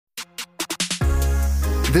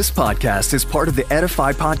This podcast is part of the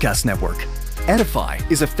Edify Podcast Network. Edify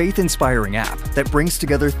is a faith-inspiring app that brings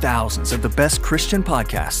together thousands of the best Christian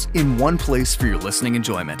podcasts in one place for your listening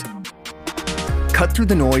enjoyment. Cut through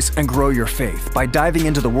the noise and grow your faith by diving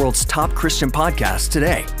into the world's top Christian podcasts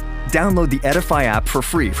today. Download the Edify app for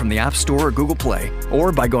free from the App Store or Google Play,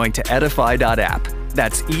 or by going to edify.app.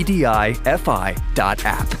 That's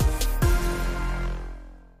EDIFI.app.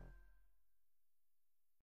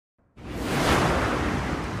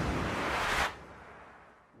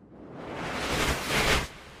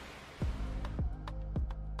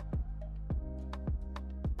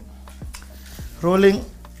 Rolling.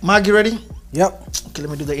 Mark, you ready? Yep. Okay, let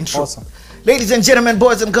me do the intro. Awesome. Ladies and gentlemen,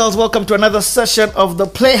 boys and girls, welcome to another session of the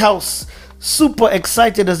Playhouse. Super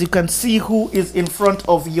excited as you can see who is in front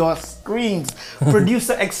of your screens.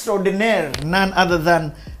 Producer extraordinaire, none other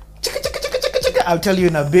than I'll tell you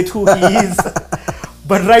in a bit who he is.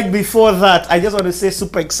 But right before that, I just want to say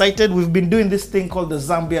super excited. We've been doing this thing called the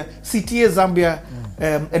CTA Zambia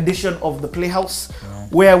edition of the Playhouse,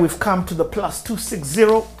 where we've come to the plus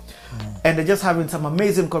 260. And they're just having some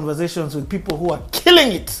amazing conversations with people who are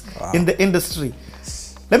killing it in the industry.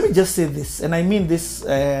 Let me just say this, and I mean this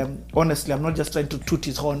honestly. I'm not just trying to toot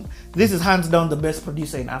his horn. This is hands down the best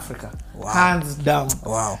producer in Africa. Wow. Hands down.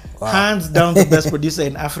 Wow. Hands down the best producer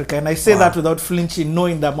in Africa. And I say that without flinching,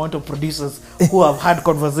 knowing the amount of producers who I've had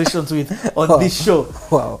conversations with on this show.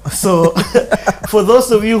 Wow. So for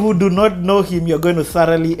those of you who do not know him, you're going to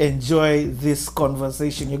thoroughly enjoy this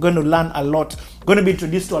conversation. You're going to learn a lot. Going to be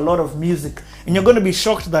introduced to a lot of music, and you're going to be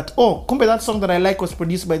shocked that, oh, kumbe, that song that I like was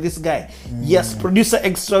produced by this guy. Yes, producer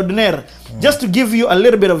extraordinaire. Just to give you a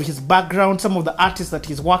little bit of his background, some of the artists that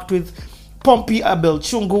he's worked with: Pompey, Abel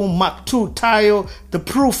Chungu, Mark 2, Tayo, The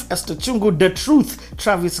Proof, Esther Chungu, The Truth,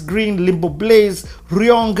 Travis Green, Limbo Blaze,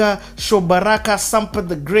 Rionga, Shobaraka, Sampa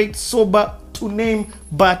the Great, Soba, to name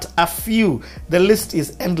but a few. The list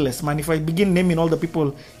is endless, man. If I begin naming all the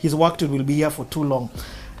people he's worked with, we'll be here for too long.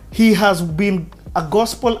 He has been a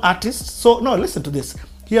gospel artist. So, no, listen to this.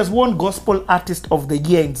 He has won Gospel Artist of the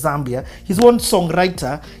Year in Zambia. He's won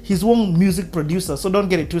Songwriter. He's won Music Producer. So don't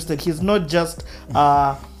get it twisted. He's not just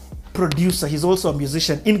a producer. He's also a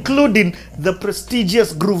musician, including the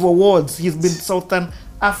prestigious Groove Awards. He's been Southern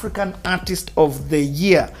African Artist of the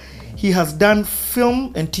Year. He has done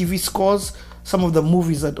film and TV scores. Some of the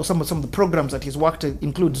movies that, or some of the programs that he's worked in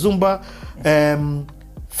include Zumba,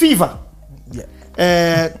 Fever,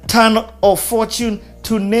 Turn of Fortune,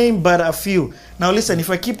 to name but a few. Now listen, if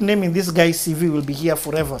I keep naming this guy's CV, we'll be here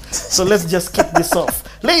forever. So let's just kick this off.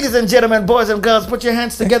 Ladies and gentlemen, boys and girls, put your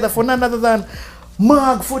hands together for none other than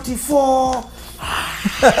Mark 44.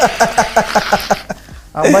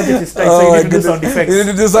 Our budget is tight, so you need to do sound effects. You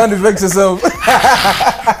need to do sound effects yourself.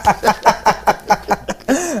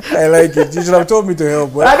 I like it. You should have told me to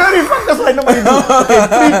help. But I don't even focus like nobody do. Okay,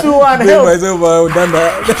 3, 2, 1, help. Myself, I've done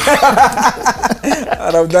that.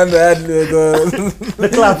 And I've done the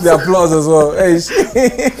claps, the applause as well. Hey.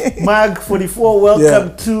 Mark 44,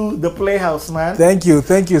 welcome to the Playhouse, man. Thank you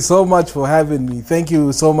so much for having me. Thank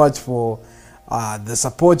you so much for the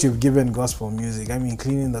support you've given gospel music. I mean,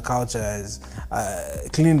 cleaning the culture,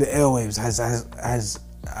 cleaning the airwaves has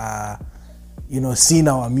seen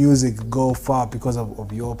our music go far because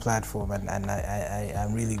of your platform, and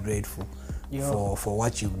I'm really grateful for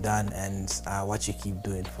what you've done and what you keep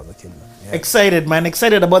doing for the kingdom. Yeah. Excited, man.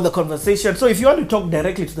 Excited about the conversation. So if you want to talk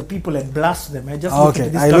directly to the people and blast them, I just look into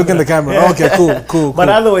this camera. Look in the camera. Yeah. Okay, cool. But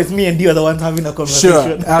otherwise, me and you are the ones having a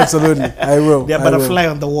conversation. Sure, absolutely. I will. They're but a fly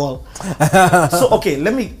on the wall. So, okay,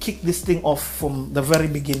 let me kick this thing off from the very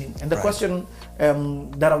beginning. And the question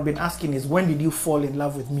that I've been asking is, when did you fall in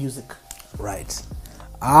love with music? Right.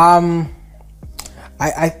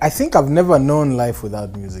 I think I've never known life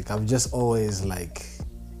without music. I've just always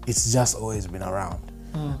it's just always been around.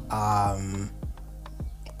 I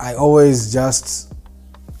always just,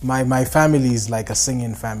 my family is like a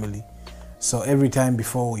singing family. So every time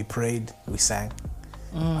before we prayed, we sang.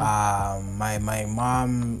 My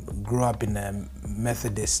mom grew up in a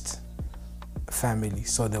Methodist family,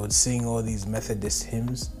 so they would sing all these Methodist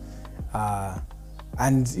hymns.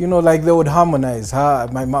 And they would harmonize.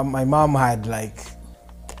 My mom had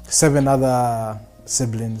 7 other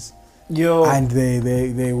siblings. And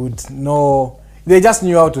they would know, they just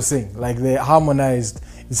knew how to sing. They harmonized.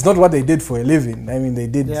 It's not what they did for a living. I mean, they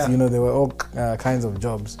did, they were all kinds of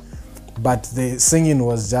jobs. But the singing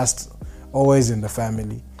was just always in the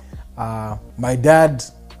family. My dad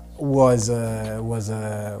was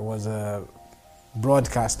a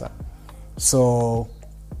broadcaster. So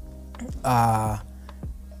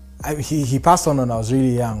he passed on when I was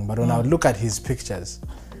really young, but when I would look at his pictures,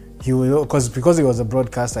 he would, because he was a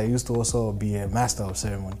broadcaster, I used to also be a master of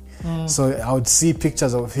ceremony. So I would see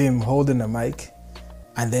pictures of him holding a mic,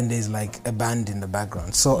 and then there's like a band in the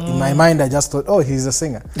background. So in my mind, I just thought, oh, he's a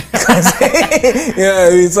singer.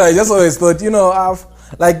 Yeah, so I just always thought,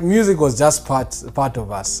 like music was just part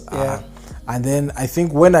of us. Yeah. And then I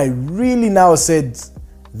think when I really now said,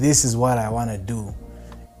 this is what I want to do,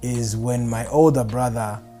 is when my older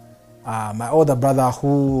brother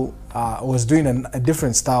who was doing a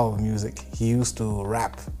different style of music, he used to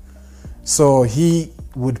rap. So he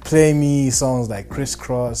would play me songs like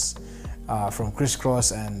Crisscross, from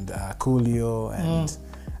Crisscross and Coolio, and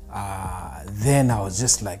then I was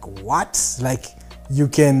just like, what? Like, you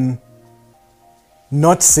can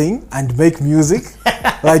not sing and make music?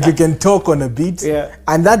 Like, you can talk on a beat? Yeah.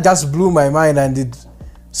 And that just blew my mind, and it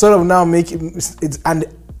sort of now make it, and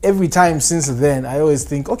every time since then, I always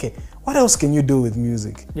think, okay, what else can you do with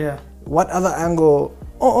music? Yeah. What other angle?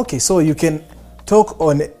 Oh, okay, so you can talk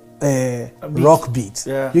on a rock beat.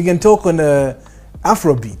 Yeah. You can talk on a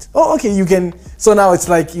Afro beat. Oh, okay, you can. So now it's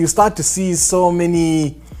like you start to see so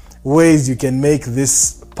many ways you can make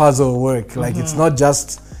this puzzle work. Like, it's not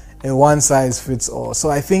just a one size fits all.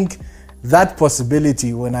 So I think that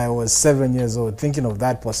possibility, when I was 7 years old, thinking of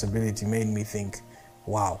that possibility made me think,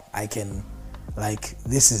 wow, I can, like,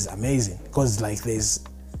 this is amazing, because like there's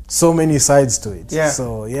so many sides to it. Yeah.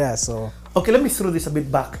 So Okay, let me throw this a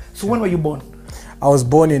bit back. So when were you born? I was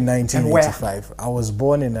born in 1985. And where? I was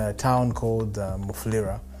born in a town called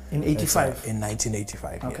Mufulira. In 85? In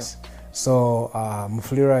 1985, Okay. yes. So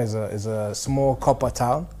Mufulira is a small copper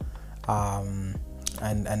town,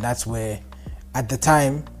 and that's where, at the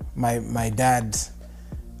time, my dad,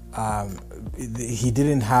 he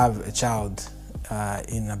didn't have a child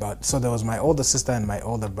so there was my older sister and my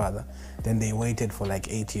older brother. Then they waited for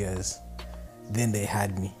like 8 years. Then they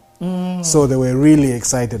had me. So they were really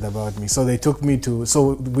excited about me. So they took me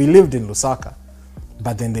so we lived in Lusaka,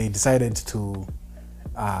 but then they decided to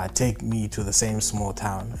take me to the same small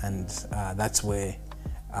town, and that's where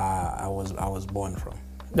I was born from.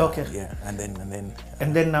 Okay. Yeah, and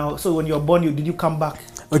then Now, so when you were born, did you come back?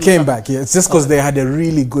 I came back. Yeah, it's just because they had a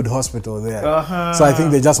really good hospital there. So I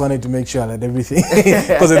think they just wanted to make sure that everything,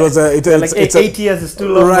 because it was it's 8 years is too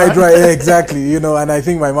long. Right, yeah, exactly. And I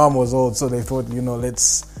think my mom was old, so they thought,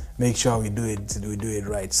 let's make sure we do it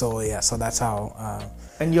right. So yeah, so that's how.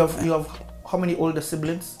 And you have how many older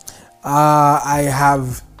siblings? I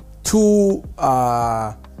have two.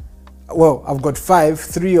 Well, I've got 5.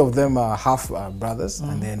 3 of them are half brothers,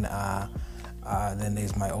 and then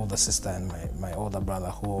there's my older sister and my older brother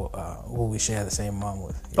who we share the same mom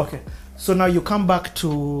with. Yeah. Okay, so now you come back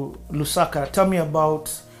to Lusaka. Tell me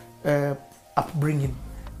about upbringing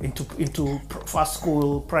into first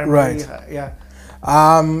school, primary. Right. Yeah.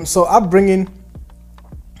 So upbringing,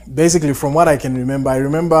 basically, from what I can remember, I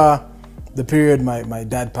remember the period my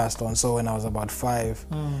dad passed on. So when I was about 5.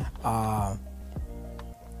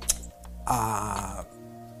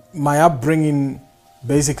 My upbringing,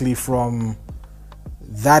 basically from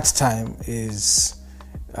that time, is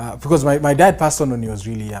because my dad passed on when he was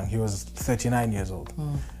really young. He was 39 years old.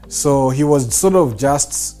 So he was sort of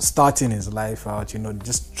just starting his life out,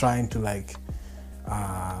 just trying to like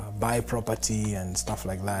buy property and stuff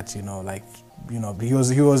like that, he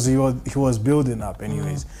was building up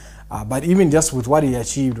anyways. But even just with what he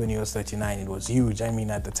achieved when he was 39, it was huge. I mean,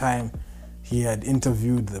 at the time, he had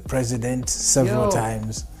interviewed the president several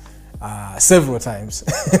times.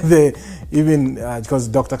 They even because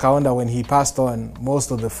Dr. Kaunda, when he passed on, most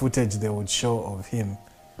of the footage they would show of him,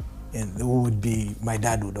 and who would be, my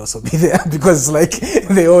dad would also be there, because like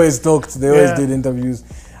they always talked, they always did interviews,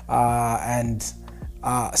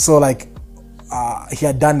 so like he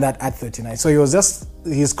had done that at 39. So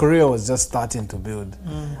his career was just starting to build.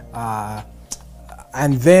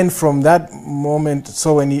 And then from that moment,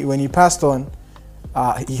 so when he passed on,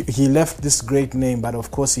 he left this great name, but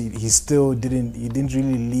of course he still didn't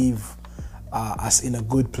really leave us in a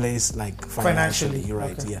good place, like financially,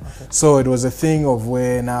 right? Okay. Yeah. Okay. So it was a thing of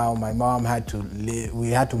where now my mom had to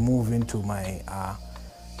we had to move into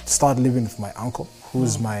start living with my uncle,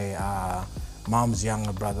 who's my mom's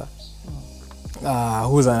younger brother,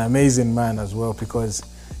 who's an amazing man as well, because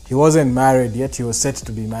he wasn't married yet. He was set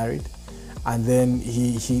to be married. And then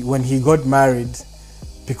he when he got married,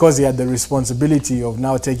 because he had the responsibility of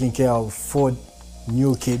now taking care of 4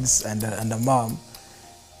 new kids and a mom,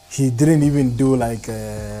 he didn't even do like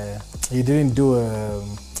wedding. He didn't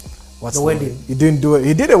do it.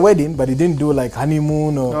 He did a wedding, but he didn't do like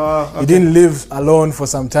honeymoon, or he didn't live alone for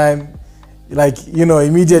some time. Like,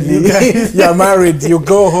 immediately you're married, you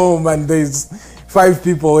go home and there's 5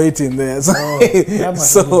 people waiting there. So, that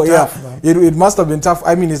must have been tough, man. it must have been tough.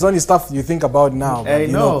 I mean, it's only stuff you think about now. But, I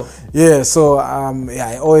know. Yeah, so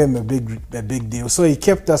I owe him a big deal. So he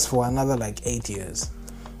kept us for another like 8 years.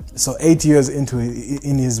 So 8 years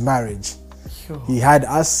in his marriage, Sure. he had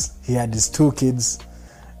us. He had his 2 kids.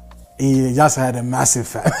 He just had a massive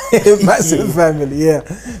family. Yeah.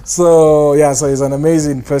 So he's an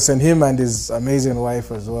amazing person. Him and his amazing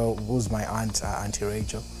wife as well, who's my aunt, Auntie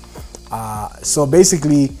Rachel. So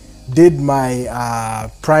basically, did my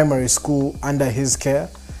primary school under his care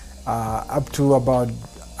up to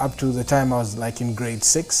the time I was like in grade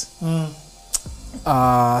 6.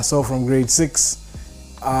 So from grade 6,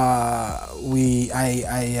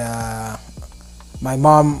 my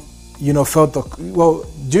mom, felt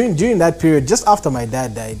during that period, just after my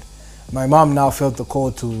dad died, my mom now felt the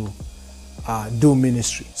call to do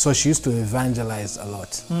ministry. So she used to evangelize a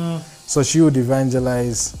lot. So she would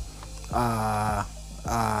evangelize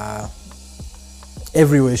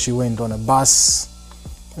everywhere she went, on a bus,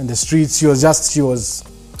 in the streets. She was.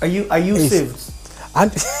 Are you saved?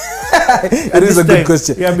 And it is a good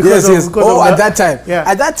question. Yeah, yes. Because at that time. Yeah.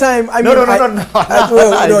 At that time, I No.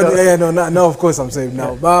 No. Of course, I'm saved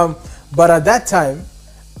now. But at that time,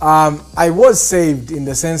 I was saved in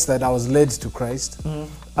the sense that I was led to Christ.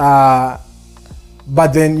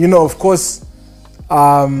 But then, of course,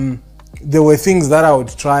 there were things that I would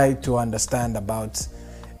try to understand about,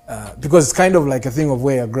 because it's kind of like a thing of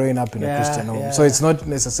where you're growing up in a Christian home. Yeah. So it's not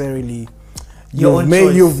necessarily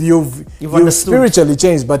You've spiritually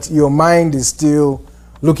changed, but your mind is still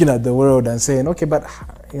looking at the world and saying, okay, but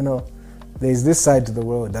there's this side to the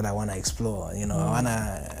world that I want to explore. I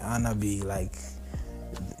wanna be like,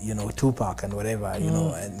 Tupac and whatever.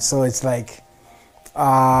 And so it's like,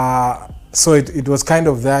 so it was kind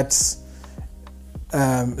of that. So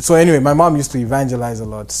anyway, my mom used to evangelize a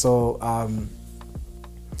lot. So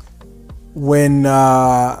when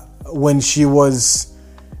she was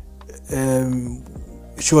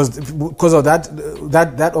because of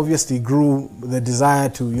that obviously grew, the desire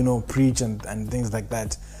to preach and things like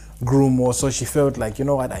that grew more. So she felt like,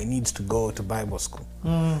 I need to go to Bible school.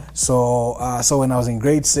 So when I was in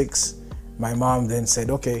grade 6, my mom then said,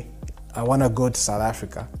 okay, I want to go to South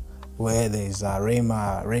Africa, where there's a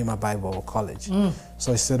Rhema Bible College.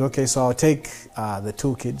 So she said, okay, so I'll take the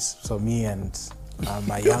 2 kids, so me and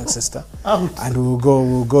my young sister, and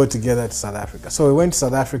we'll go together to South Africa. So we went to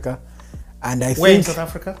South Africa, and I Where in think South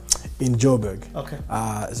Africa? in Joburg. Okay.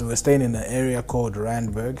 So we're staying in an area called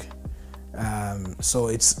Randburg. So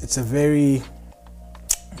it's a very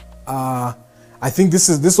I think this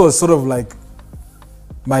was sort of like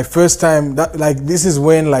my first time that, like, this is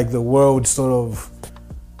when like the world sort of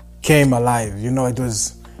came alive. It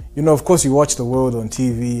was, of course you watch the world on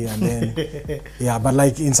TV and then but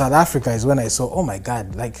like in South Africa is when I saw, oh my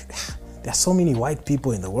God, like there's so many white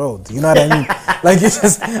people in the world. You know what I mean? Like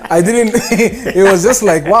it was just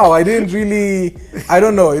like, wow, I didn't really, I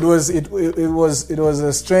don't know. It was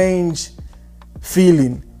a strange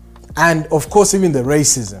feeling. And of course, even the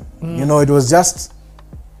racism, it was just,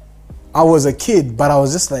 I was a kid, but I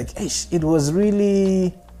was just like, it was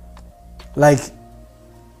really like,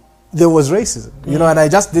 there was racism, and I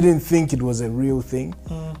just didn't think it was a real thing,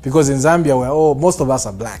 because in Zambia, most of us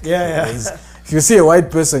are black. If you see a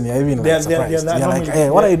white person, you're even like surprised. You're like, hey,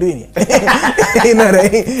 what are you doing here? You know what I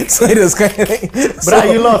mean? So it was kind of like, but are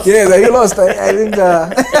you lost? Yes, are you lost? I think,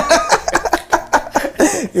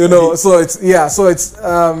 so it's,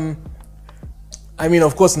 I mean,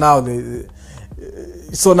 of course now,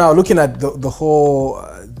 so now looking at the whole,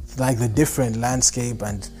 like the different landscape,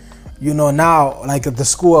 and, now, like at the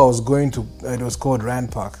school I was going to, it was called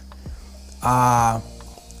Rand Park. I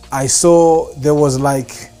saw there was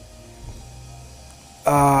like,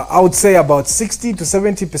 I would say about 60 to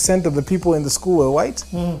 70% of the people in the school were white.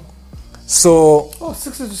 So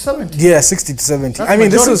 60 to 70. Yeah, 60 to 70. That's I mean,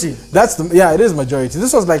 majority. it is majority.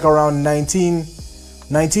 This was like around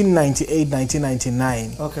 1998,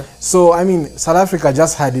 1999. Okay. So I mean, South Africa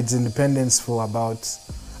just had its independence for about,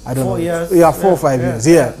 I don't 4 know. years. Yeah, 4 or 5 years.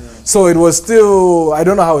 Yeah. So it was still, I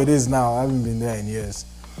don't know how it is now. I haven't been there in years.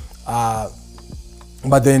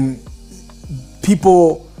 But then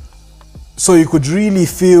people, so you could really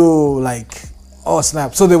feel like, oh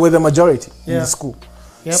snap. So they were the majority in the school.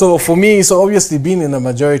 Yep. So for me, so obviously being in the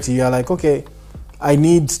majority, you're like, okay, I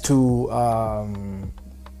need to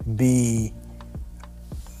be,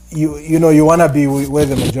 you want to be where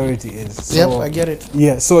the majority is. So, I get it.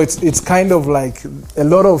 Yeah, so it's kind of like a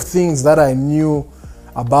lot of things that I knew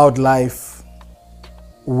about life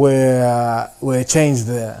were changed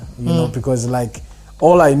there, because like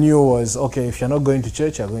all I knew was, okay, if you're not going to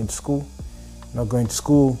church, you're going to school. not going to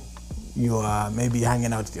school. You are maybe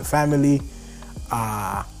hanging out with your family.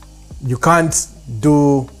 You can't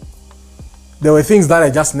do. There were things that I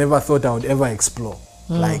just never thought I would ever explore,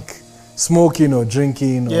 like smoking or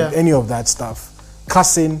drinking or any of that stuff.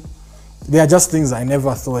 Cussing. They are just things I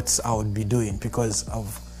never thought I would be doing because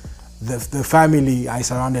of the family I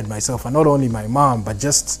surrounded myself, and not only my mom, but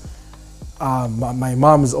just my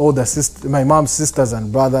mom's older sister, my mom's sisters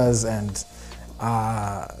and brothers, and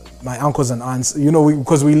my uncles and aunts. You know,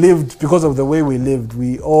 because of the way we lived,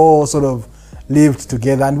 we all sort of lived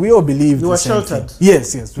together, and we all believed. You the were same sheltered. thing.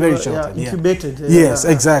 Yes, very sheltered. Incubated. Yes,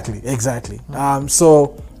 exactly.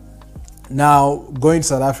 So now going to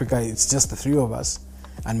South Africa, it's just the three of us,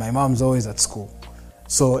 and my mom's always at school.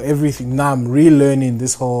 So everything, now I'm relearning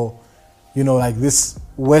this whole, you know, like this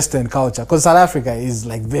Western culture, because South Africa is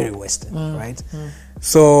like very Western, right?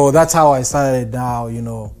 So that's how I started now, you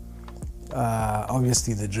know,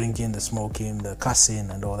 obviously the drinking, the smoking, the cussing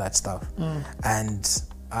and all that stuff. And,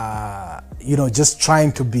 you know, just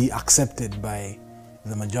trying to be accepted by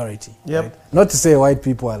the majority. Right? Not to say white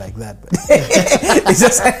people are like that, but it's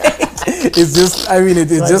just, I mean, it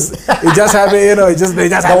just happened, you know, they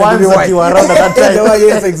just happen ones to be that white. you were around at that time.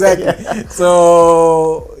 Yes, exactly.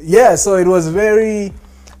 So, yeah, so it was very,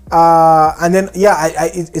 and then,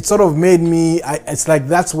 it sort of made me, it's like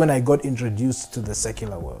that's when I got introduced to the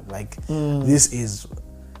secular world. Like, this is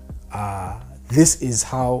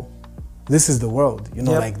the world, you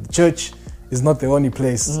know, like the church is not the only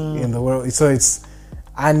place in the world. So it's,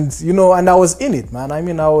 and, you know, and I was in it, man. I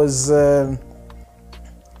mean, I was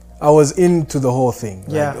into the whole thing.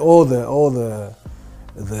 Like all the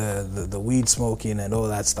weed smoking and all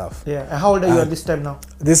that stuff. Yeah. And how old are you at this time now?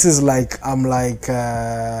 This is like, I'm like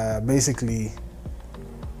basically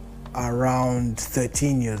around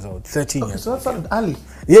 13 years old. 13 years So old. that's started early.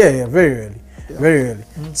 Yeah, very early. Very early.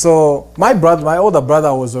 So my older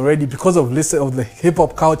brother was already, because of the hip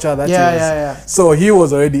hop culture that so he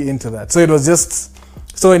was already into that. So it was just,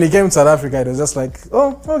 so when he came to South Africa, it was just like,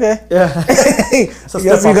 oh, okay. So you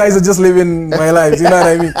guys are just living my life, you know what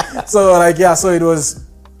I mean? So like, so it was,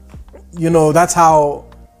 you know, that's how,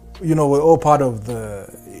 you know, we're all part of the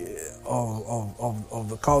of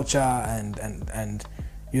the culture and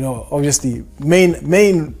you know, obviously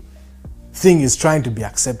main thing is trying to be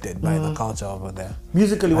accepted by the culture over there.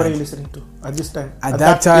 Musically, what are you listening to at this time? At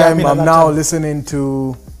that time, I'm now listening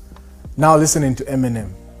to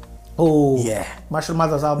Eminem. Oh, yeah, Marshall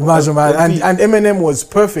Mathers album. And Eminem was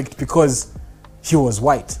perfect because he was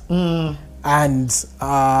white, and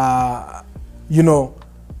you know,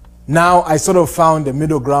 now I sort of found a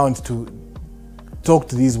middle ground to talk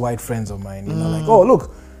to these white friends of mine. You know, like, oh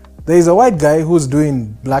look, there is a white guy who's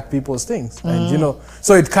doing black people's things, and you know,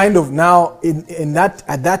 so it kind of now in that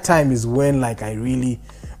at that time is when like I really,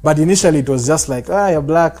 but initially it was just like, you're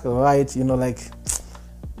black or white, you know, like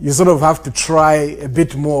you sort of have to try a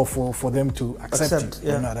bit more for them to accept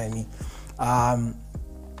you. You know what I mean?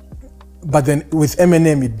 But then with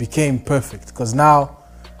Eminem it became perfect because now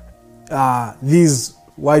these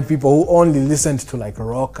white people who only listened to like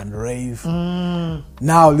rock and rave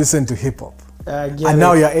now listen to hip hop. And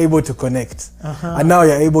now you're able to connect. And now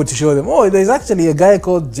you're able to show them, oh, there's actually a guy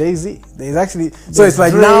called Jay-Z. There's actually, so it's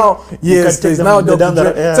like Dre, now, yes, there's now Dr.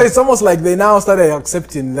 Dre. So it's almost like they now started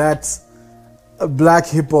accepting that black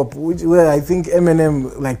hip hop, where I think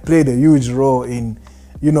Eminem like played a huge role in,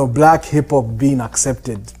 you know, black hip hop being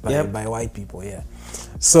accepted by white people. Yeah.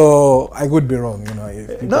 So I could be wrong, you know.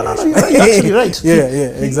 No, you're actually right.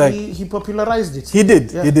 Exactly. He popularized it. He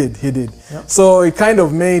did. Yep. So it kind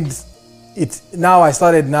of made it. Now I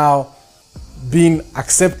started now being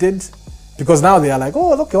accepted because now they are like,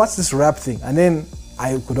 oh, okay, what's this rap thing? And then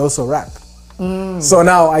I could also rap. So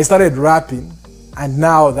now I started rapping, and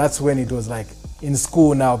now that's when it was like in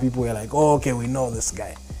school. Now people were like, oh, okay, we know this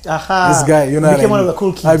guy. This guy, you know. You became one of the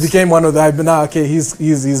cool kids. I became one of the. Now, okay, he's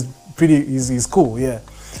cool. Yeah.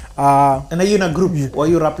 And are you in a group or are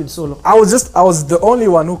you rapping solo? I was the only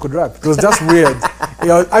one who could rap. It was just weird. You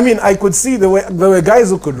know, I mean, I could see there were guys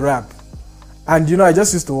who could rap, and you know, I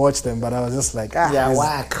just used to watch them, but I was just like,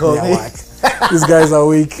 whack. These guys are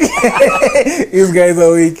weak. These guys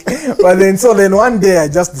are weak. But then one day I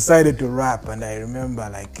just decided to rap, and I remember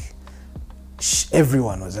like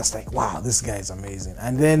everyone was just like, wow, this guy is amazing.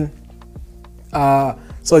 And then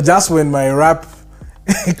so just when my rap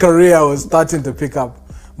career was starting to pick up,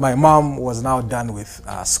 my mom was now done with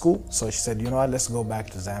school, so she said, you know what, let's go back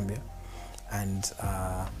to Zambia. And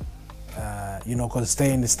you know, because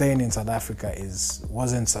staying in South Africa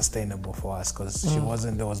wasn't sustainable for us, because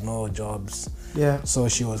there was no jobs. Yeah. So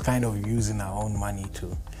she was kind of using her own money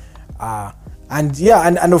to And yeah,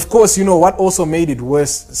 and of course, you know, what also made it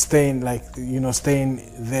worse staying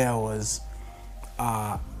there was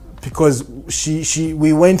because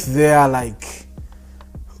we went there, like,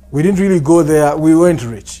 we didn't really go there, we weren't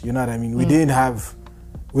rich, you know what I mean? We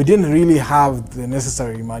didn't really have the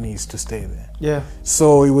necessary monies to stay there. Yeah.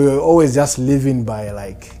 So we were always just living by,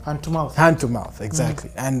 like, Hand to mouth. Hand to mouth,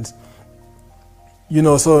 exactly. And you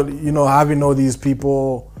know, so, you know, having all these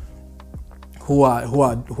people who are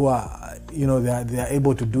you know, they are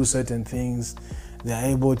able to do certain things. They are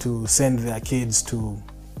able to send their kids to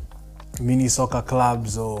mini soccer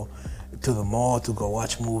clubs or to the mall to go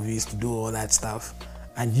watch movies, to do all that stuff.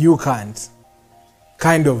 And you can't,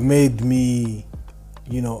 kind of made me,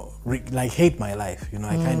 you know, like hate my life. You know,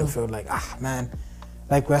 I kind of felt like, man,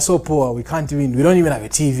 like, we're so poor, we don't even have a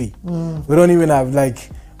TV. We don't even have, like,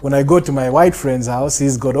 when I go to my white friend's house,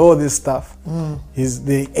 he's got all this stuff.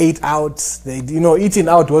 They ate out. Eating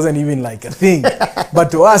out wasn't even like a thing. But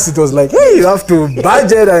to us, it was like, hey, you have to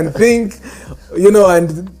budget and think, you know,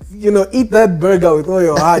 and, you know, eat that burger with all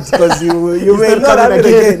your heart because you may not have it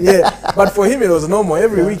again. Yeah. But for him, it was normal.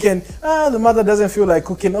 Every weekend, the mother doesn't feel like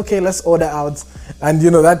cooking. Okay, let's order out. And, you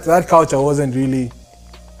know, that culture wasn't really...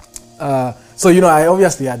 So, you know, I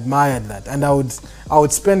obviously admired that, and I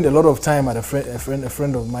would spend a lot of time at a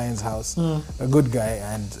friend of mine's house, a good guy,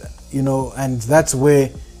 and, you know, and that's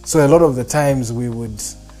where, so a lot of the times we would,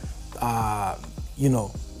 you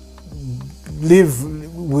know,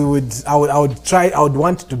 I would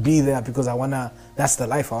want to be there because that's the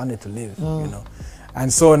life I wanted to live, you know.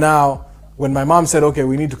 And so now, when my mom said, okay,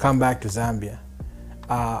 we need to come back to Zambia,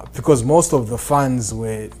 because most of the funds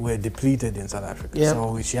were depleted in South Africa. Yep.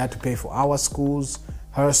 So she had to pay for our schools,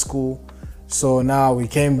 her school. So now we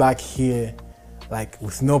came back here, like,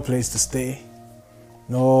 with no place to stay.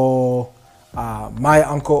 No, my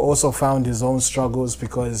uncle also found his own struggles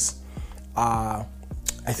because I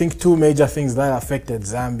think two major things that affected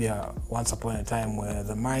Zambia once upon a time were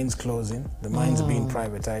the mines closing, the mines being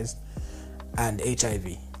privatized, and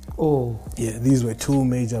HIV. Oh. Yeah, these were two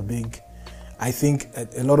major big... I think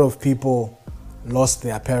a lot of people lost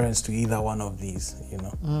their parents to either one of these, you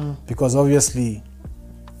know, because obviously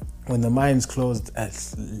when the mines closed, a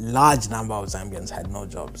large number of Zambians had no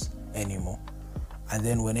jobs anymore. And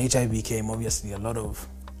then when HIV came, obviously a lot of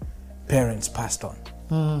parents passed on,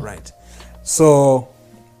 right? So,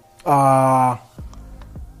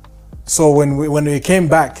 when we came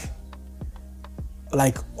back,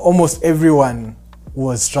 like, almost everyone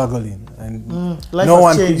was struggling, and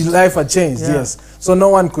life had changed. Yeah. Yes, so no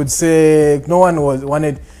one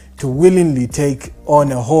wanted to willingly take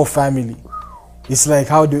on a whole family. It's like,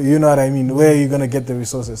 how do you know what I mean? Where are you gonna get the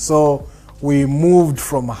resources? So we moved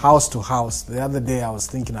from house to house. The other day I was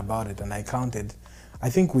thinking about it and I counted. I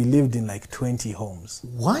think we lived in like 20 homes.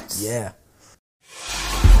 What? Yeah.